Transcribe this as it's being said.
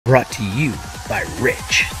brought to you by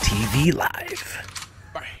Rich TV Live.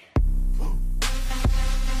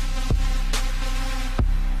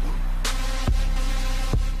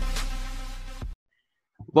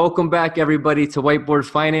 Welcome back, everybody, to Whiteboard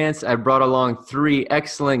Finance. I brought along three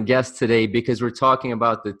excellent guests today because we're talking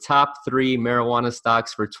about the top 3 marijuana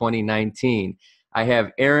stocks for 2019. I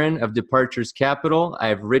have Aaron of Departures Capital, I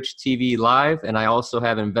have Rich TV Live, and I also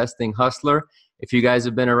have Investing Hustler. If you guys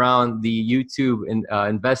have been around the YouTube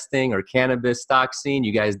investing or cannabis stock scene,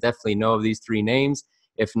 you guys definitely know of these 3 names.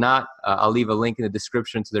 If not, I'll leave a link in the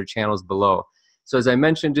description to their channels below. So as I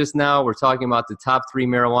mentioned just now, we're talking about the top 3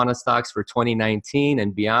 marijuana stocks for 2019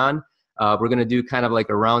 and beyond. We're going to do kind of like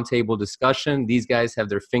a roundtable discussion. These guys have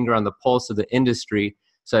their finger on the pulse of the industry.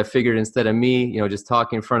 So I figured instead of me, just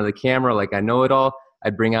talking in front of the camera like I know it all,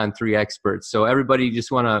 I'd bring on 3 experts. So everybody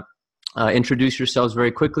just want to introduce yourselves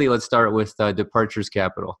very quickly. Let's start with Departures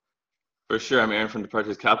Capital. For sure. I'm Aaron from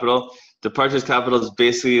Departures Capital. Departures Capital is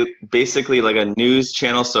basically like a news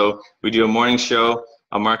channel. So we do a morning show,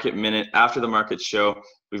 a market minute after the market show.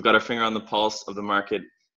 We've got our finger on the pulse of the market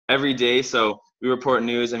every day. So we report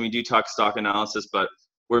news and we do talk stock analysis, but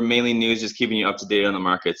we're mainly news, just keeping you up to date on the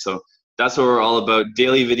market. So that's what we're all about.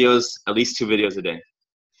 Daily videos, at least 2 videos a day.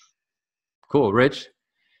 Cool. Rich?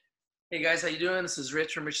 Hey guys, how you doing? This is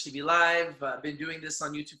Rich from Rich TV Live. I've been doing this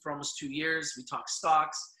on YouTube for almost 2 years. We talk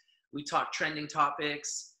stocks, we talk trending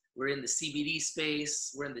topics. We're in the CBD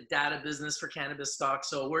space. We're in the data business for cannabis stocks.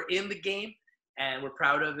 So we're in the game and we're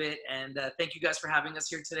proud of it. And thank you guys for having us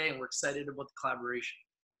here today. And we're excited about the collaboration.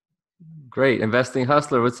 Great. Investing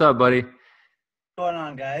Hustler. What's up, buddy? What's going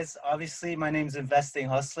on, guys? Obviously, my name's Investing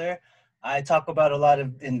Hustler. I talk about a lot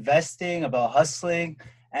of investing, about hustling.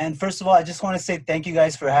 And first of all, I just want to say thank you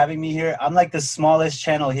guys for having me here. I'm like the smallest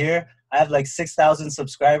channel here. I have like 6,000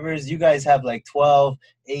 subscribers. You guys have like 12,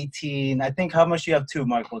 18. I think how much you have too,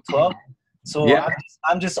 Marco? 12? So yeah.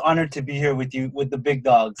 I'm just honored to be here with you, with the big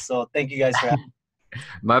dogs. So thank you guys for having me.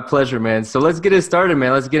 My pleasure, man. So let's get it started,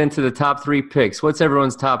 man. Let's get into the top 3 picks. What's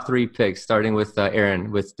everyone's top 3 picks, starting with Aaron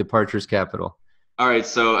with Departures Capital? All right.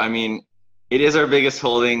 So, I mean, it is our biggest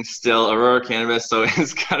holding still, Aurora Cannabis. So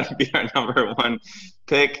it's got to be our number 1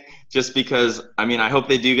 pick just because, I mean, I hope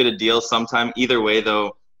they do get a deal sometime. Either way,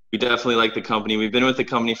 though, we definitely like the company. We've been with the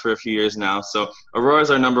company for a few years now. So Aurora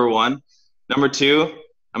is our number 1. Number 2,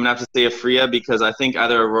 I'm going to have to say Afria because I think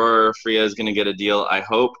either Aurora or Afria is going to get a deal, I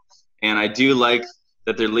hope. And I do like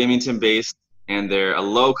that they're Leamington-based and they're a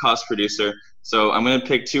low-cost producer. So I'm going to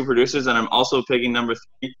pick 2 producers, and I'm also picking number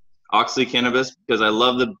 3, Auxly Cannabis, because I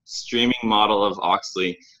love the streaming model of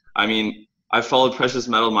Auxly. I mean, I've followed precious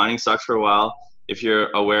metal mining stocks for a while. If you're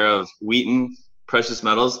aware of Wheaton Precious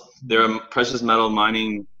Metals, they're a precious metal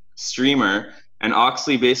mining streamer, and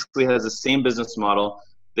Auxly basically has the same business model.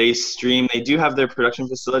 They stream, they do have their production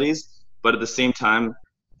facilities, but at the same time,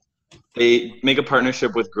 they make a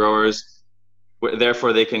partnership with growers,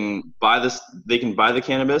 therefore they can buy the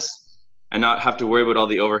cannabis and not have to worry about all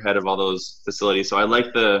the overhead of all those facilities. So I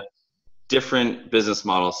like the different business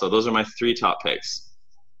models. So those are my 3 top picks.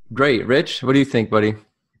 Great. Rich, what do you think, buddy?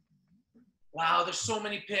 Wow, there's so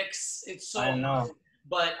many picks. It's so I know.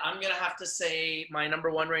 But I'm going to have to say my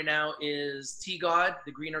number 1 right now is T-God,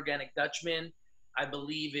 the Green Organic Dutchman. I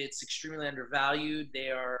believe it's extremely undervalued. They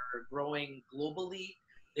are growing globally.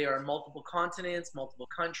 They are in multiple continents, multiple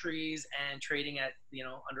countries, and trading at,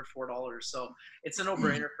 under $4. So it's a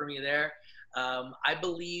no-brainer for me there. I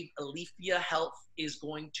believe Aleafia Health is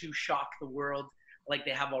going to shock the world like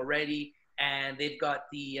they have already. And they've got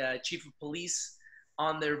the chief of police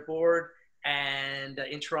on their board and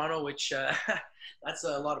in Toronto, which that's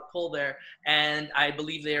a lot of pull there. And I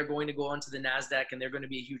believe they are going to go onto the NASDAQ and they're going to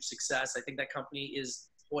be a huge success. I think that company is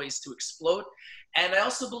poised to explode. And I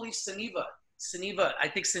also believe Suniva. I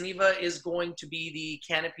think Suniva is going to be the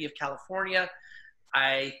canopy of California.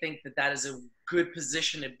 I think that is a good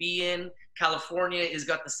position to be in. California has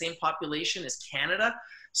got the same population as Canada.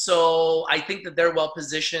 So I think that they're well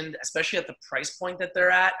positioned, especially at the price point that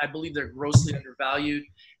they're at. I believe they're grossly undervalued.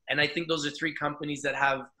 And I think those are 3 companies that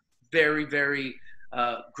have very, very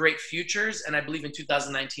great futures. And I believe in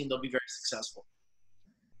 2019, they'll be very successful.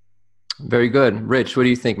 Very good. Rich, what do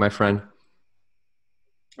you think, my friend?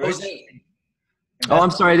 Jose. Oh,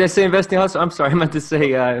 I'm sorry. Did I say Investing Hustler? I'm sorry. I meant to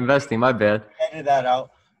say investing. My bad. Edit that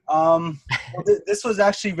out. This was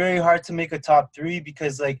actually very hard to make a top 3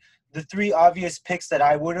 because like the 3 obvious picks that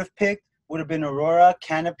I would have picked would have been Aurora,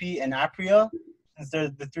 Canopy, and Apria, since they're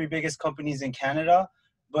the 3 biggest companies in Canada.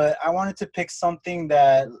 But I wanted to pick something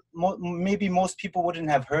that maybe most people wouldn't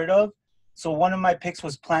have heard of. So one of my picks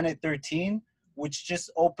was Planet 13, which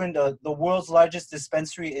just opened the world's largest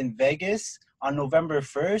dispensary in Vegas on November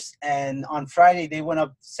 1st. And on Friday, they went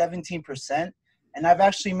up 17%. And I've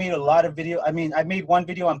actually made a lot of video. I mean, I made one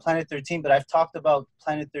video on Planet 13, but I've talked about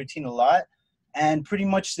Planet 13 a lot. And pretty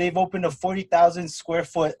much they've opened a 40,000 square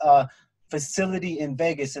foot facility in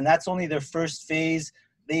Vegas. And that's only their first phase.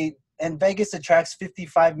 And Vegas attracts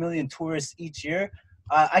 55 million tourists each year.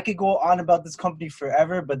 I could go on about this company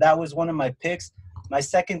forever, but that was one of my picks. My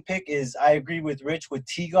second pick is, I agree with Rich, with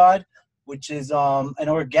T-God, which is an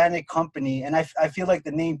organic company. And I feel like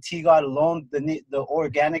the name T-God alone, the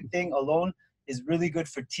organic thing alone, is really good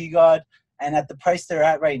for T-God. And at the price they're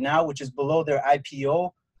at right now, which is below their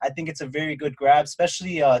IPO, I think it's a very good grab,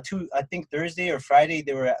 especially I think Thursday or Friday,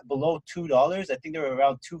 they were below $2. I think they were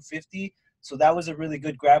around $2.50. So that was a really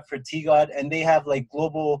good grab for T-God. And they have like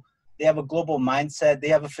they have a global mindset. They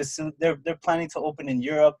have a facility. They're planning to open in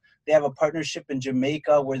Europe. They have a partnership in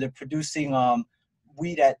Jamaica where they're producing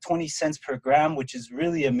weed at 20 cents per gram, which is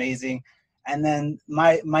really amazing. And then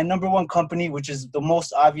my number one company, which is the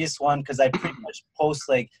most obvious one because I pretty much post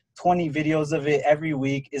like 20 videos of it every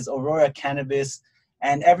week, is Aurora Cannabis.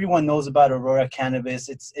 And everyone knows about Aurora Cannabis.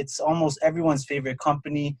 It's almost everyone's favorite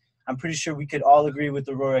company. I'm pretty sure we could all agree with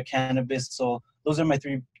Aurora Cannabis. So those are my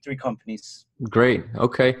three companies. Great.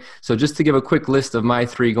 Okay. So just to give a quick list of my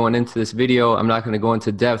three going into this video, I'm not going to go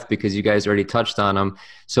into depth because you guys already touched on them.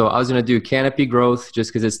 So I was going to do Canopy Growth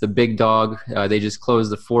just because it's the big dog. They just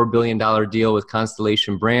closed the $4 billion deal with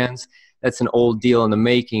Constellation Brands. That's an old deal in the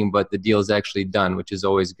making, but the deal is actually done, which is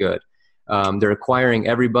always good. They're acquiring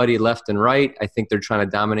everybody left and right. I think they're trying to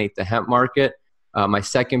dominate the hemp market. My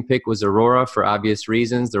second pick was Aurora for obvious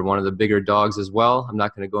reasons. They're one of the bigger dogs as well. I'm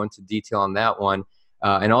not going to go into detail on that one.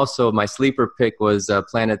 And also my sleeper pick was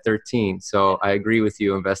Planet 13. So I agree with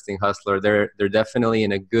you, Investing Hustler. They're definitely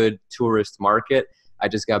in a good tourist market. I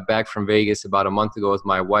just got back from Vegas about a month ago with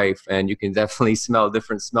my wife, and you can definitely smell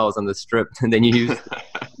different smells on the strip than you used to.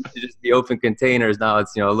 Just the open containers. Now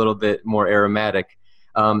it's a little bit more aromatic.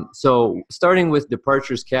 So starting with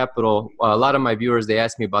Departures Capital, a lot of my viewers, they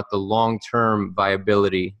ask me about the long-term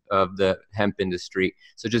viability of the hemp industry.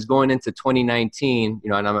 So just going into 2019,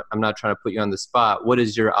 and I'm not trying to put you on the spot, what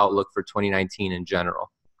is your outlook for 2019 in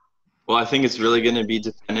general? Well, I think it's really going to be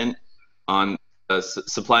dependent on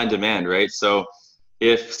supply and demand, right? So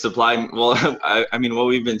if supply, well, I mean, what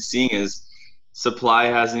we've been seeing is supply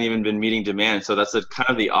hasn't even been meeting demand. So that's kind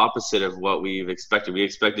of the opposite of what we've expected. We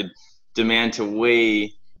expected demand to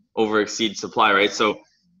way over exceed supply, right? So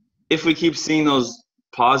if we keep seeing those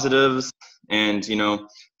positives and, the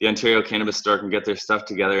Ontario Cannabis Store can get their stuff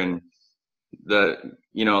together and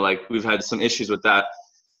like we've had some issues with that,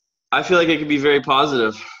 I feel like it could be very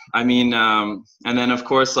positive. I mean, and then of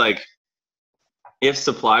course, like if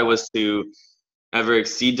supply was to ever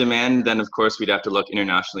exceed demand, then of course we'd have to look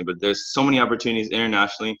internationally, but there's so many opportunities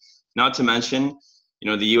internationally, not to mention,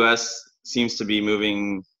 the US seems to be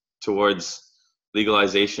moving towards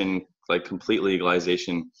legalization, like complete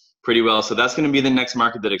legalization, pretty well. So that's going to be the next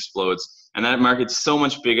market that explodes. And that market's so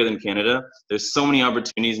much bigger than Canada. There's so many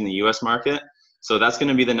opportunities in the US market. So that's going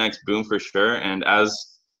to be the next boom for sure. And as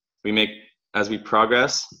we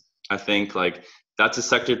progress, I think like that's a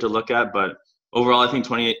sector to look at. But overall, I think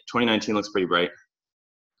 2019 looks pretty bright.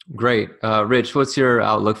 Great. Rich, what's your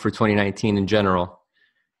outlook for 2019 in general?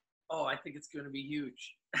 Oh, I think it's going to be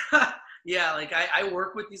huge. Yeah, like I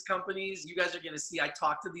work with these companies. You guys are going to see, I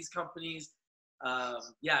talk to these companies.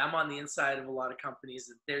 Yeah, I'm on the inside of a lot of companies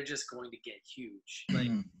that they're just going to get huge.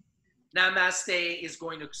 Like Namaste is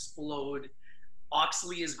going to explode.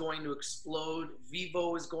 Oxley is going to explode.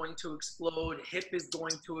 Vivo is going to explode. HIP is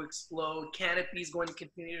going to explode. Canopy is going to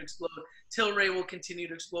continue to explode. Tilray will continue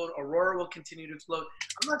to explode. Aurora will continue to explode.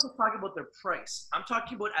 I'm not just talking about their price. I'm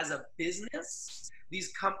talking about as a business,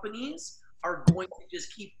 these companies are going to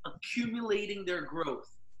just keep accumulating their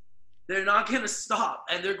growth. They're not going to stop,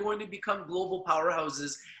 and they're going to become global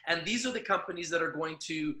powerhouses. And these are the companies that are going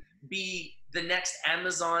to be the next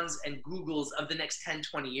Amazons and Googles of the next 10,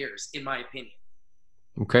 20 years, in my opinion.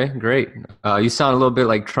 Okay, great. You sound a little bit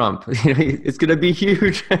like Trump. It's going to be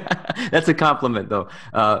huge. That's a compliment, though,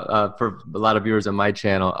 for a lot of viewers on my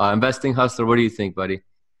channel. Investing Hustler, what do you think, buddy?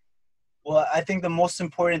 Well, I think the most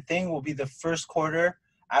important thing will be the first quarter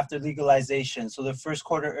after legalization. So the first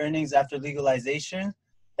quarter earnings after legalization,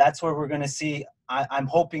 that's where we're going to see, I'm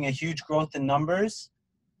hoping, a huge growth in numbers,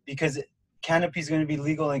 because Canopy is going to be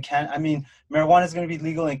legal in Canada. I mean, marijuana is going to be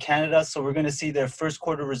legal in Canada. So we're going to see their first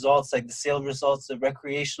quarter results, like the sale results, the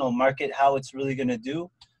recreational market, how it's really going to do.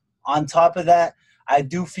 On top of that, I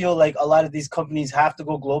do feel like a lot of these companies have to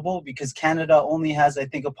go global, because Canada only has, I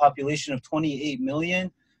think, a population of 28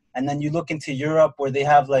 million. And then you look into Europe where they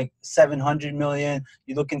have like 700 million.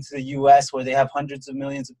 You look into the US where they have hundreds of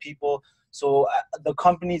millions of people. So the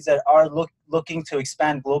companies that are looking to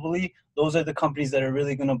expand globally, those are the companies that are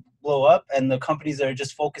really going to blow up. And the companies that are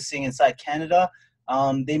just focusing inside Canada,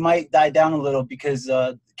 they might die down a little because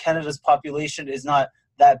Canada's population is not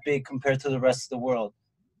that big compared to the rest of the world.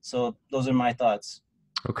 So those are my thoughts.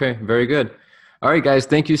 Okay, very good. All right, guys,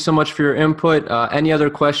 thank you so much for your input. Any other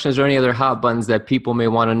questions or any other hot buttons that people may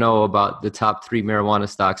want to know about the top 3 marijuana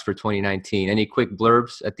stocks for 2019? Any quick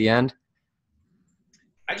blurbs at the end?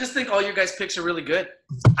 I just think all your guys' picks are really good.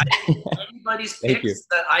 I think everybody's picks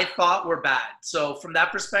that I thought were bad. So from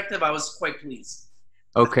that perspective, I was quite pleased.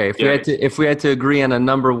 Okay, if we had to agree on a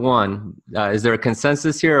number one, is there a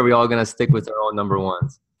consensus here, or are we all going to stick with our own number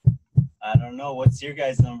ones? I don't know. What's your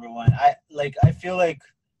guys' number one? I feel like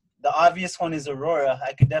the obvious one is Aurora.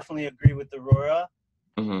 I could definitely agree with Aurora.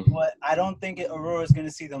 But I don't think Aurora is going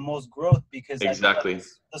to see the most growth because I feel like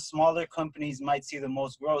the smaller companies might see the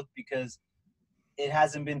most growth because it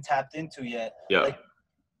hasn't been tapped into yet. Yeah.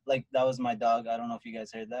 Like that was my dog. I don't know if you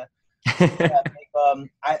guys heard that.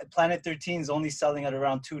 Planet 13 is only selling at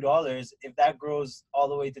around $2. If that grows all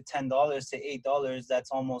the way to $10 to $8,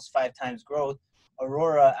 that's almost 5 times growth.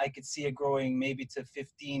 Aurora, I could see it growing maybe to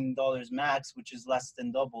 $15 max, which is less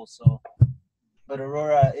than double. So, but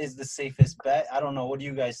Aurora is the safest bet. I don't know. What do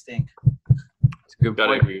you guys think? That's a good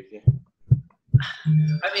point. I agree with you.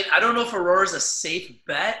 I mean, I don't know if Aurora is a safe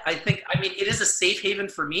bet. I mean, it is a safe haven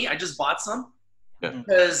for me. I just bought some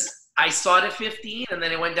because I saw it at 15 and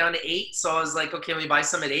then it went down to 8. So I was like, okay, let me buy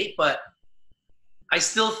some at 8. But I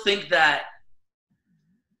still think that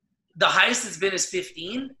the highest it's been is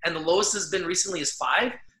 15 and the lowest has been recently is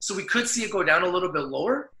 5. So we could see it go down a little bit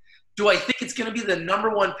lower. Do I think it's going to be the number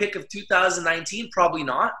one pick of 2019? Probably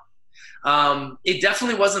not. It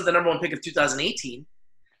definitely wasn't the number one pick of 2018.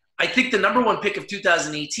 I think the number one pick of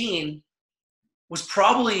 2018 was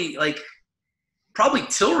probably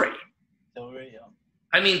Tilray. Tilray, yeah.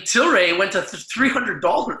 I mean, Tilray went to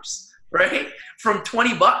 $300, right? From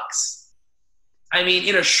 $20. I mean,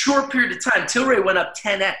 in a short period of time, Tilray went up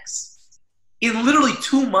 10x in literally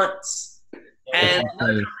 2 months. And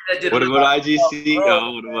what about IGC?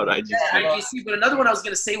 What about IGC? Yeah, IGC. But another one I was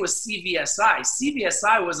going to say was CVSI.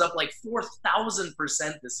 CVSI was up like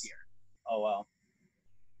 4,000% this year. Oh, wow.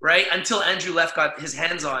 Right? Until Andrew Left got his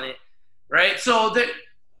hands on it. Right? So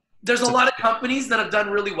there's a lot of companies that have done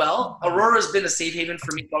really well. Aurora's been a safe haven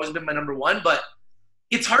for me. It's always been my number one. But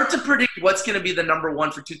it's hard to predict what's going to be the number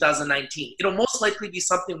one for 2019. It'll most likely be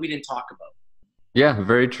something we didn't talk about. Yeah,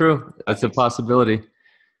 very true. That's a possibility.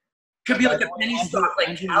 Could be like a penny stock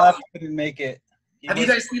like Cali. Couldn't make it. Have you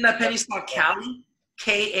guys seen that penny stock Cali?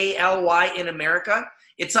 K-A-L-Y in America?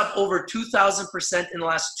 It's up over 2,000% in the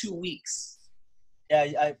last 2 weeks.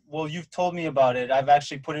 Yeah, well, you've told me about it. I've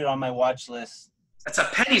actually put it on my watch list. That's a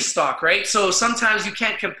penny stock, right? So sometimes you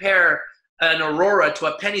can't compare an Aurora to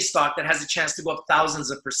a penny stock that has a chance to go up thousands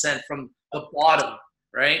of percent from the bottom,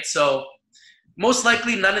 right? So most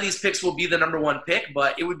likely none of these picks will be the number one pick,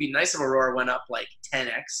 but it would be nice if Aurora went up like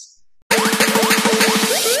 10x.